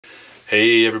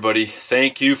Hey everybody,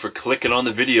 thank you for clicking on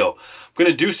the video. I'm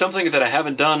going to do something that I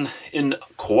haven't done in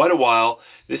quite a while.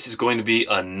 This is going to be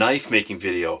a knife making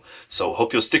video. So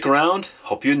hope you'll stick around,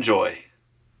 hope you enjoy.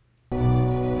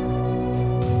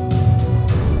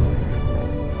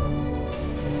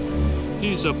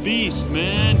 He's a beast,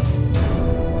 man.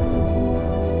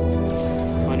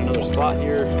 Find another spot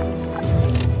here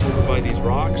over by these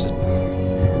rocks.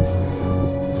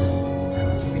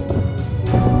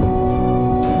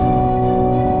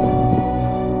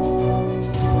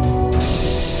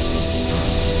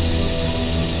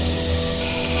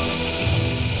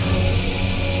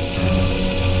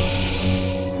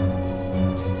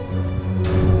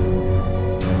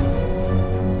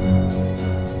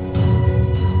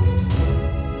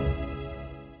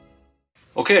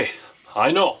 Okay,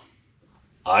 I know,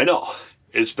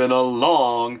 it's been a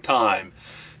long time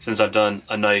since I've done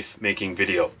a knife making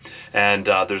video, and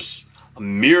there's a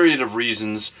myriad of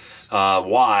reasons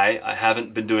why I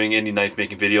haven't been doing any knife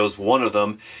making videos. One of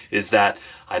them is that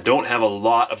I don't have a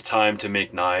lot of time to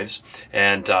make knives,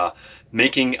 and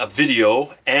making a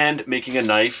video and making a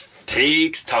knife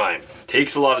takes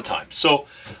a lot of time. So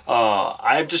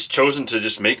I've just chosen to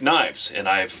just make knives, and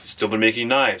I've still been making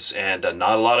knives, and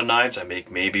not a lot of knives. I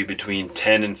make maybe between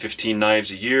 10 and 15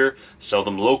 knives a year, sell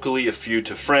them locally, a few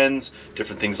to friends,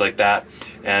 different things like that.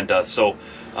 And so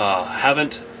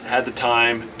haven't had the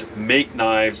time to make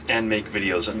knives and make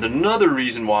videos. And another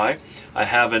reason why I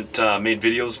haven't made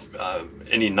videos,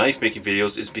 any knife making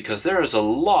videos, is because there is a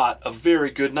lot of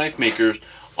very good knife makers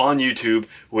on YouTube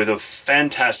with a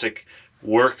fantastic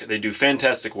work. They do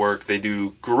fantastic work. They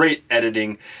do great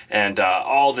editing and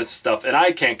all this stuff, and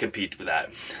I can't compete with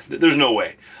that. There's no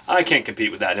way. I can't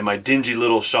compete with that in my dingy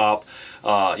little shop.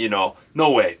 You know,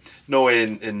 no way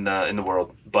in the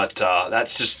world. But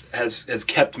that's just has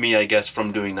kept me, I guess,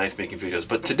 from doing knife making videos.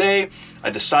 But today I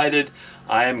decided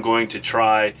I am going to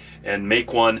try and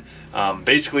make one.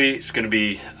 Basically, it's going to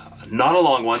be not a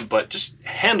long one, but just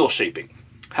handle shaping.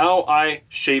 How I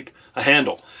shape a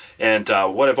handle. And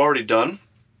what I've already done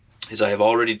is I have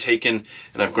already taken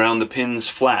and I've ground the pins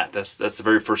flat. That's the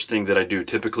very first thing that I do.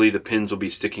 Typically the pins will be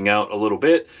sticking out a little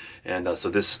bit, and so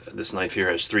this knife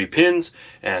here has 3 pins,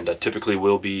 and typically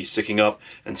will be sticking up,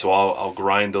 and so I'll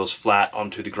grind those flat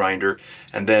onto the grinder.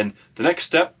 And then the next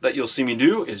step that you'll see me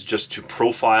do is just to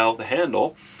profile the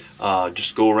handle.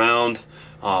 Just go around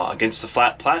against the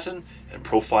flat platen and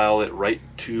profile it right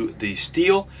to the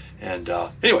steel. And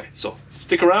anyway, so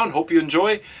stick around, hope you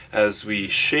enjoy as we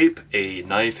shape a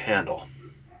knife handle.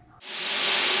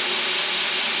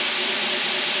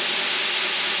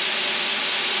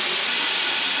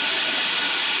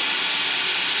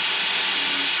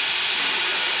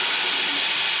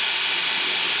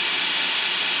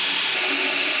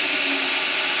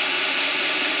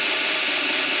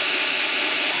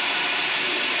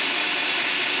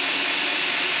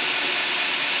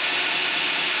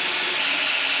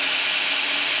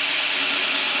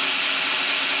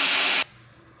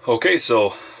 Okay,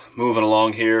 so moving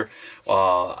along here,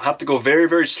 I have to go very,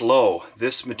 very slow.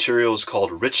 This material is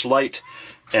called Rich Light,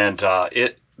 and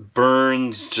it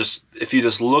burns. Just if you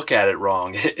just look at it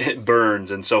wrong, it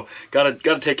burns. And so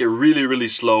gotta take it really, really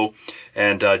slow,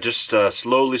 and just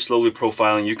slowly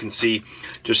profiling. You can see,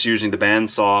 just using the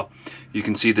bandsaw, you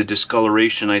can see the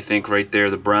discoloration, I think, right there,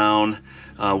 the brown,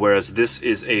 whereas this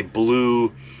is a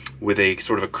blue with a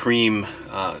sort of a cream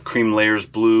layers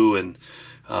blue, and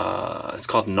it's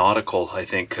called Nautical, I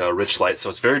think, Rich Light. So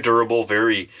it's very durable,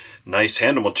 very nice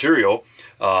handle material,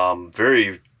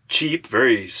 very cheap,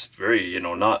 very, you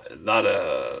know, not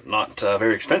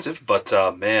very expensive, but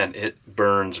man, it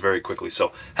burns very quickly.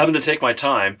 So having to take my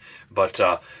time, but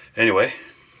anyway,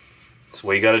 that's the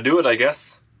way you got to do it, I guess.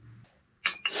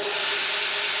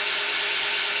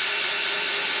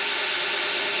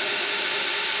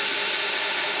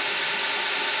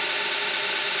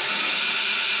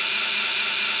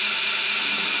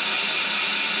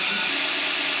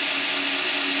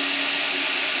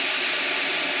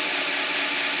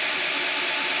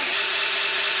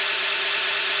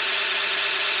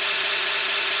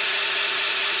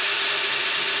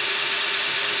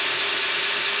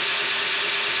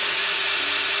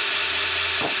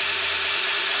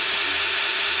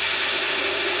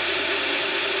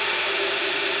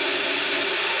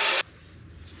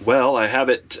 Well, I have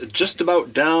it just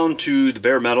about down to the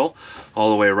bare metal, all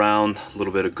the way around, a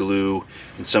little bit of glue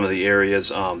in some of the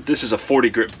areas. This is a 40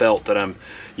 grit belt that I'm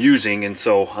using, and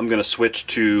so I'm going to switch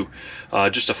to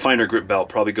just a finer grit belt,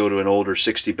 probably go to an older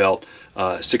 60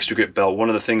 grit belt. One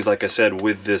of the things, like I said,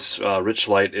 with this Rich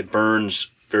Light, it burns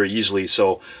very easily.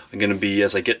 So I'm going to be,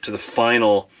 as I get to the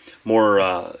final, more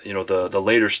you know, the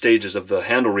later stages of the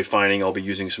handle refining, I'll be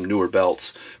using some newer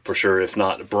belts for sure, if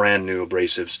not brand new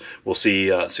abrasives. We'll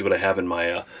see what I have in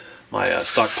my my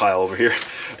stockpile over here.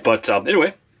 But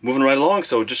anyway, moving right along.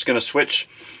 So just going to switch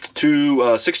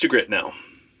to 60 grit now.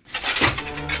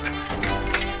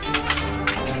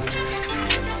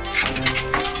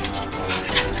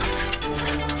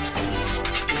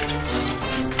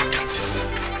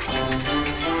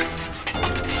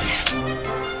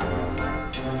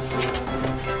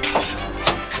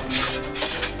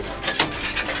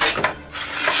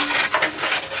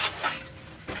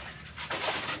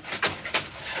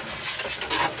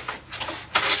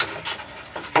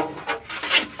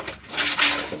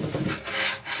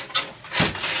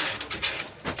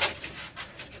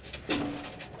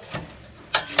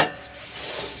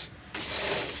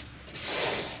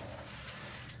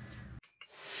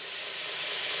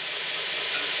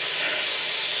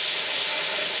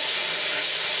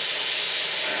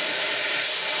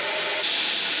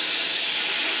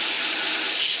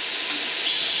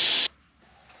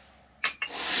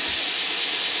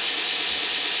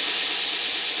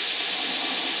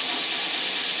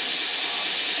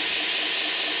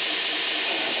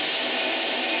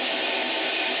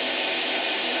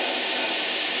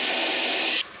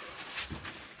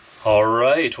 All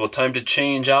right, well, time to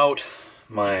change out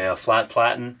my flat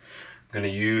platen. I'm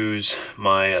going to use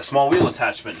my small wheel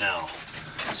attachment now.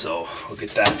 So we'll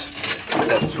get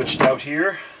that switched out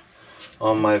here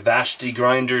on my Vashti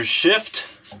Grinder's shift.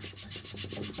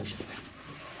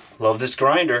 Love this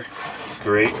grinder,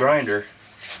 great grinder.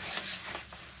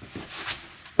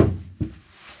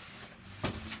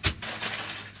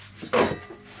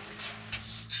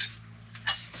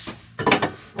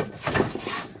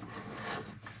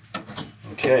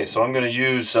 Okay, so I'm going to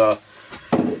use,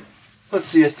 let's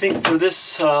see, I think for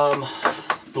this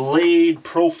blade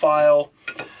profile,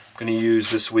 I'm going to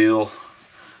use this wheel.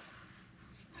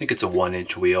 I think it's a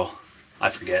 1-inch wheel.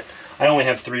 I forget. I only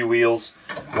have 3 wheels.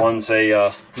 One's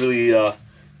a really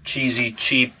cheesy,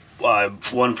 cheap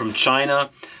one from China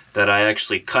that I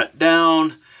actually cut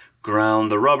down, ground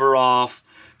the rubber off,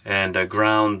 and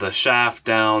ground the shaft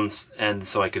down, and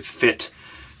so I could fit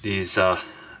these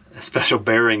special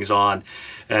bearings on.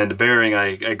 And the bearing,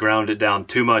 I ground it down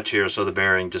too much here, so the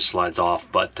bearing just slides off.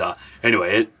 But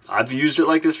anyway, I've used it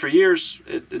like this for years.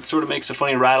 It sort of makes a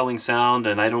funny rattling sound,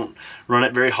 and I don't run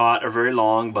it very hot or very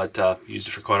long, but used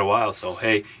it for quite a while. So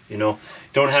hey, you know,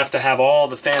 don't have to have all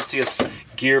the fanciest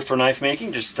gear for knife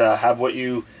making. Just have what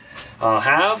you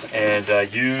have, and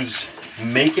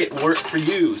make it work for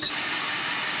you.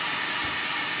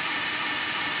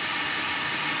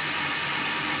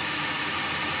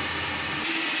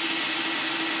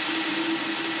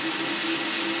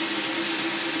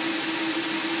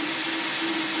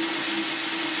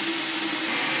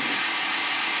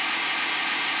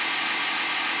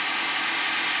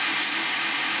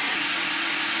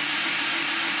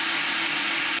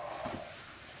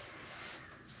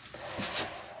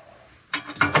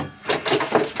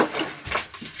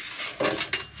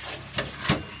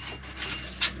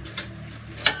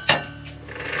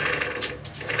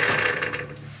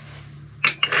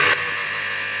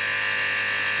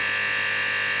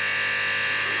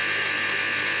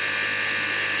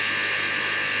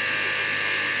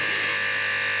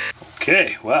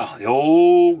 Okay, well, the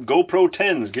old GoPro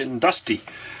 10's getting dusty.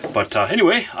 But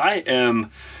anyway, I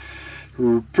am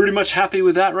pretty much happy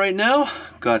with that right now.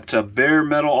 Got bare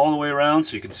metal all the way around,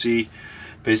 so you can see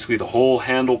basically the whole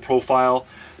handle profile.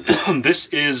 This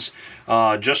is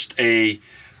just a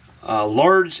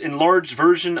enlarged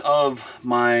version of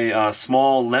my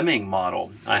small lemming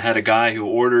model. I had a guy who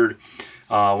ordered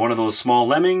one of those small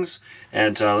lemmings,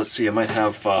 and let's see, I might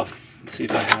have, let's see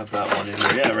if I have that one in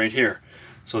here. Yeah, right here.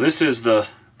 So this is the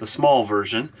small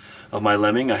version of my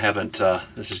lemming. I haven't,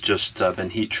 this has just been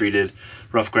heat treated,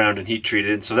 rough ground and heat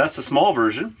treated. So that's the small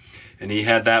version. And he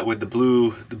had that with the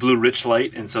blue rich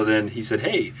light. And so then he said,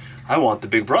 hey, I want the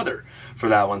big brother for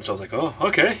that one. So I was like, oh,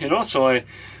 okay, you know, so I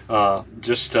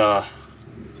just kind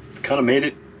of made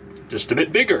it just a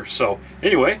bit bigger. So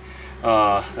anyway,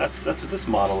 that's what this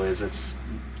model is. It's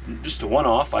just a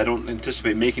one-off. I don't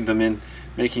anticipate making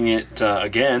it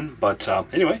again, but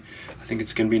anyway, I think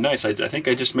it's gonna be nice. I think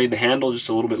I just made the handle just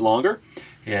a little bit longer,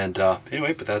 and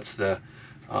anyway, but that's the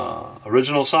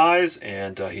original size,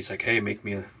 and he's like, hey, make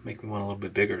me one a little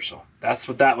bit bigger. So that's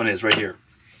what that one is right here.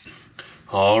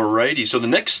 Alrighty, so the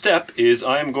next step is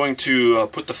I am going to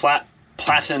put the flat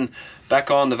platen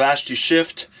back on the Vashti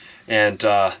shift, and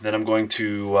then I'm going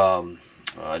to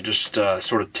just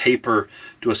sort of taper,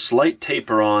 do a slight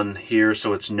taper on here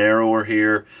so it's narrower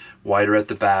here, wider at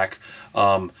the back.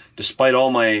 Despite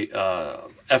all my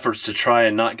efforts to try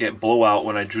and not get blowout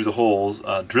when I drilled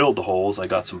the holes, I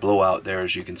got some blowout there,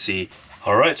 as you can see.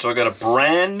 All right, so I got a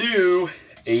brand new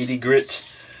 80 grit.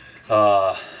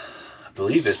 I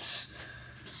believe it's,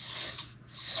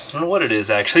 I don't know what it is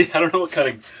actually. I don't know what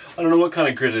kind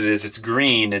of grit it is. It's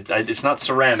green. It's not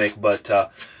ceramic, but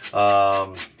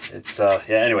it's yeah.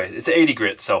 Anyway, it's 80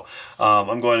 grit. So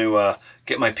I'm going to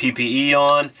get my PPE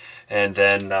on and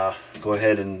then go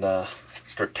ahead and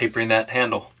start tapering that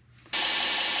handle.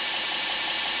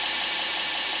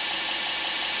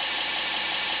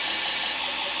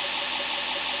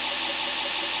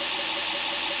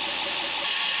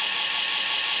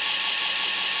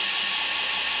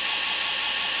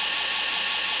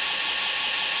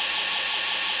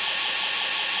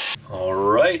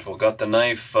 Alright, well, got the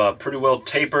knife pretty well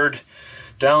tapered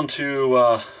down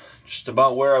to just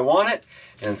about where I want it.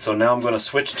 And so now I'm going to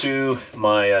switch to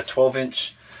my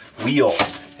 12-inch wheel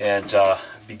and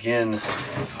begin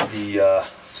the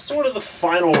sort of the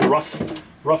final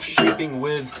rough shaping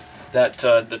with that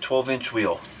the 12-inch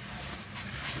wheel.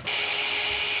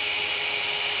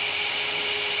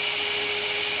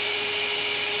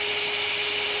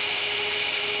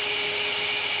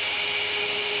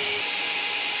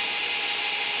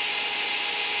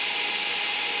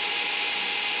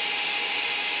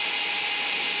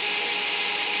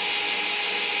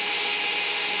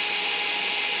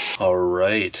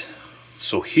 Alright,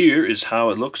 so here is how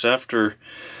it looks after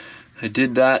I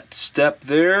did that step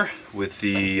there with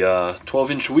the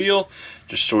 12-inch wheel.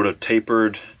 Just sort of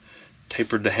tapered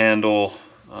the handle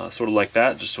sort of like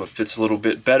that, just so it fits a little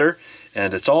bit better.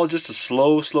 And it's all just a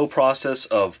slow process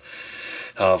of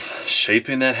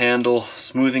shaping that handle,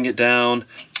 smoothing it down.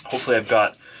 Hopefully I've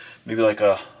got maybe like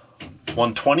a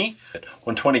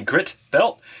 120 grit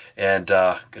belt, and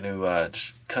gonna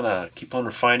just kind of keep on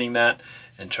refining that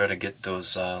and try to get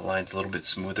those lines a little bit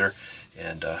smoother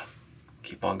and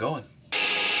keep on going.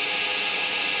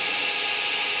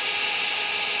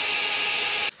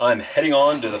 I'm heading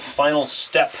on to the final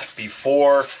step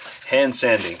before hand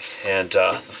sanding, and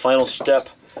the final step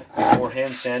before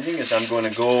hand sanding is I'm going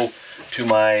to go to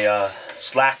my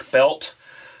slack belt.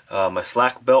 My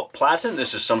slack belt platen.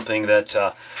 This is something that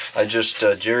I just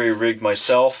jerry-rigged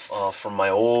myself from my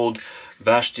old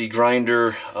Vashti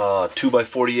grinder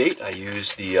 2x48. I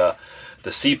used the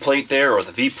C plate there, or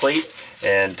the V plate,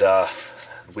 and the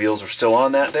wheels are still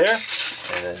on that there.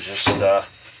 And then just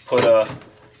put a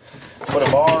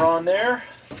bar on there.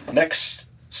 Next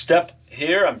step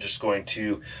here, I'm just going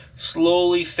to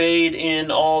slowly fade in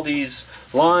all these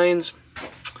lines.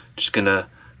 Just gonna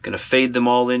fade them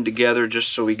all in together just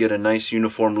so we get a nice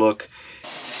uniform look.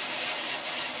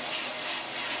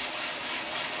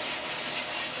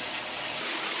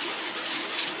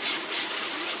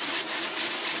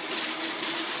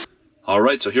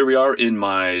 Alright, so here we are in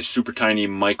my super tiny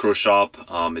micro shop.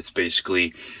 It's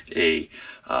basically a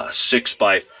 6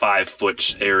 by 5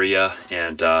 foot area,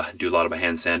 and do a lot of my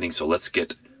hand sanding, so let's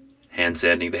get hand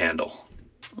sanding the handle.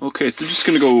 Okay, so just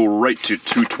gonna go right to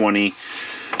 220.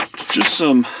 Just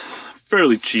some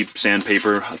fairly cheap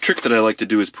sandpaper. A trick that I like to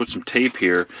do is put some tape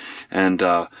here, and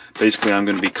basically I'm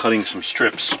going to be cutting some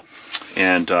strips,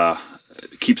 and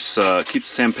keeps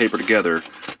sandpaper together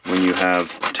when you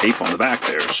have tape on the back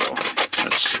there. So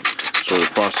that's sort of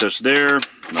the process there.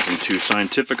 Nothing too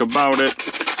scientific about it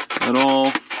at all.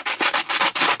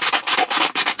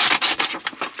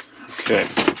 Okay,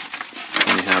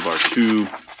 then we have our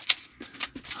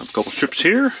a couple strips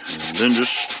here, and then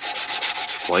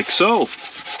just like so.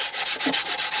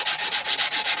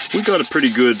 We got a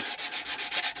pretty good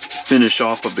finish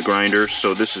off of the grinder,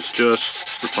 so this is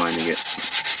just refining it.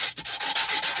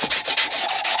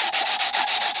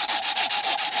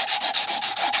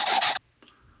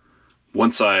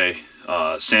 Once I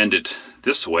sand it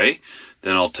this way,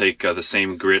 then I'll take the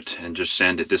same grit and just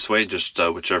sand it this way, just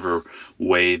whichever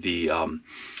way the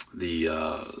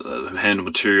handle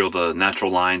material, the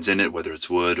natural lines in it, whether it's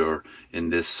wood or in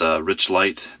this rich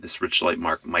light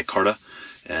micarta,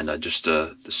 and just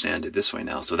sand it this way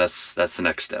now. So that's the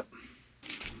next step.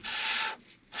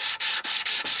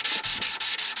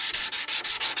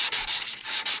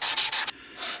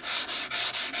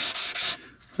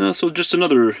 So just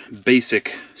another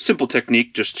basic, simple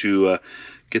technique just to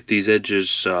get these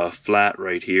edges flat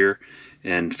right here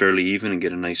and fairly even, and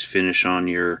get a nice finish on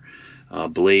your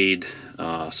blade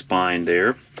spine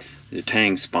there, the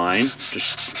tang spine.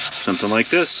 Just something like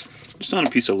this, just on a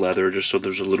piece of leather, just so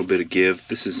there's a little bit of give.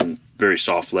 This isn't very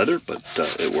soft leather, but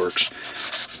it works.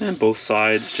 And both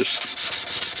sides, just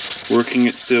Working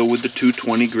it still with the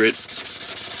 220 grit.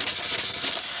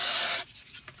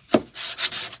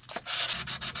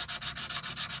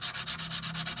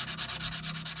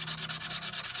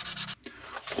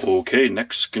 Okay,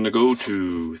 next gonna go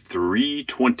to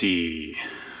 320.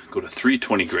 Go to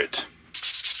 320 grit.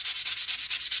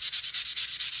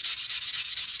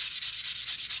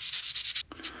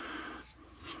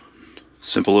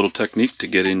 Simple little technique to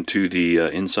get into the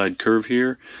inside curve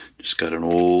here. Just got an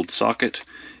old socket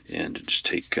and just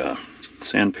take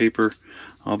sandpaper,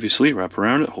 obviously, wrap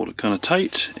around it, hold it kind of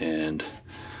tight, and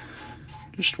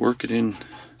just work it into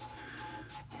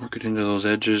those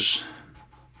edges.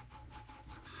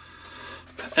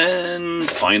 And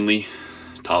finally,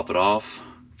 top it off,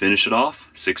 finish it off,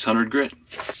 600 grit.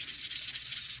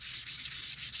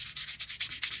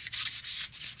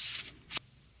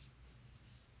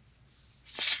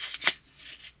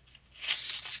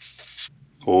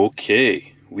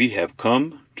 Okay, we have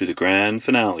come to the grand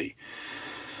finale.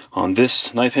 On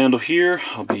this knife handle here,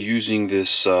 I'll be using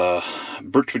this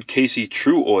Birchwood Casey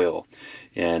True Oil.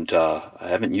 And I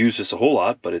haven't used this a whole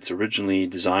lot, but it's originally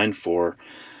designed for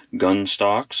gun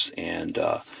stocks, and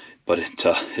but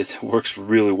it works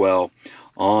really well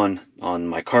on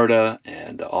micarta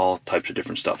and all types of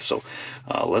different stuff. So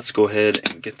let's go ahead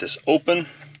and get this open.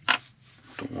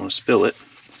 Don't want to spill it.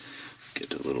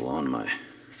 Get a little on my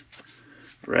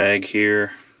rag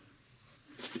here.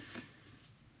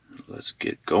 Let's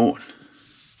get going.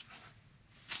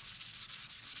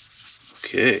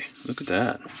 Okay, look at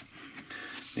that.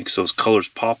 Makes those colors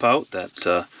pop out,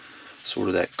 that sort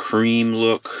of that cream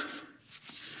look,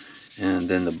 and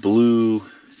then the blue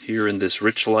here in this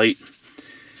rich light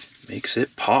makes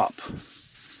it pop.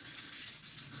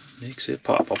 Makes it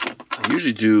pop. I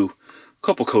usually do a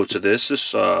couple coats of this.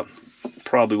 This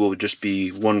probably will just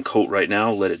be one coat right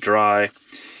now, let it dry,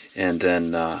 and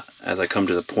then as I come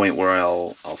to the point where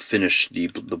I'll finish the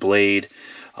blade,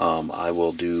 I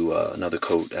will do another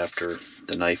coat after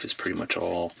the knife is pretty much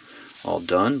all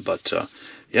done. But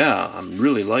yeah, I'm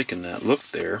really liking that look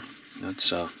there.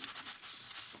 That's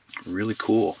really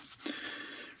cool,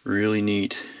 really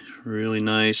neat, really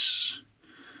nice.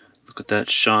 Look at that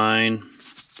shine.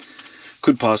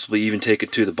 Could possibly even take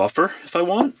it to the buffer if I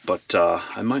want, but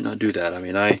I might not do that. I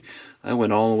mean, I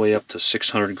went all the way up to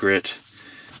 600 grit,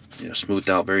 you know, smoothed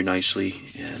out very nicely,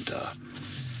 and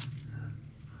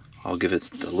I'll give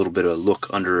it a little bit of a look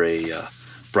under a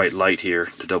bright light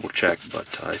here to double check,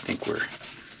 but I think we're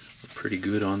pretty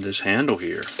good on this handle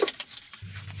here.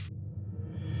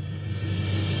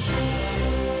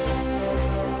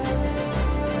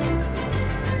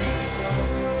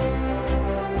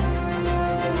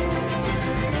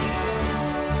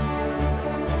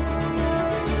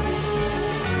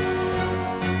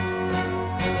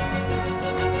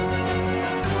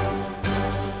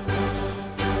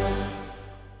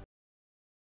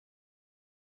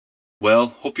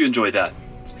 Well, hope you enjoyed that.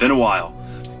 It's been a while.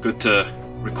 Good to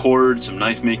record some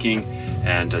knife making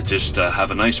and just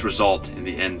have a nice result in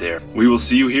the end there. We will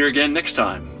see you here again next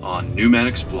time on New Man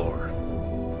Explore.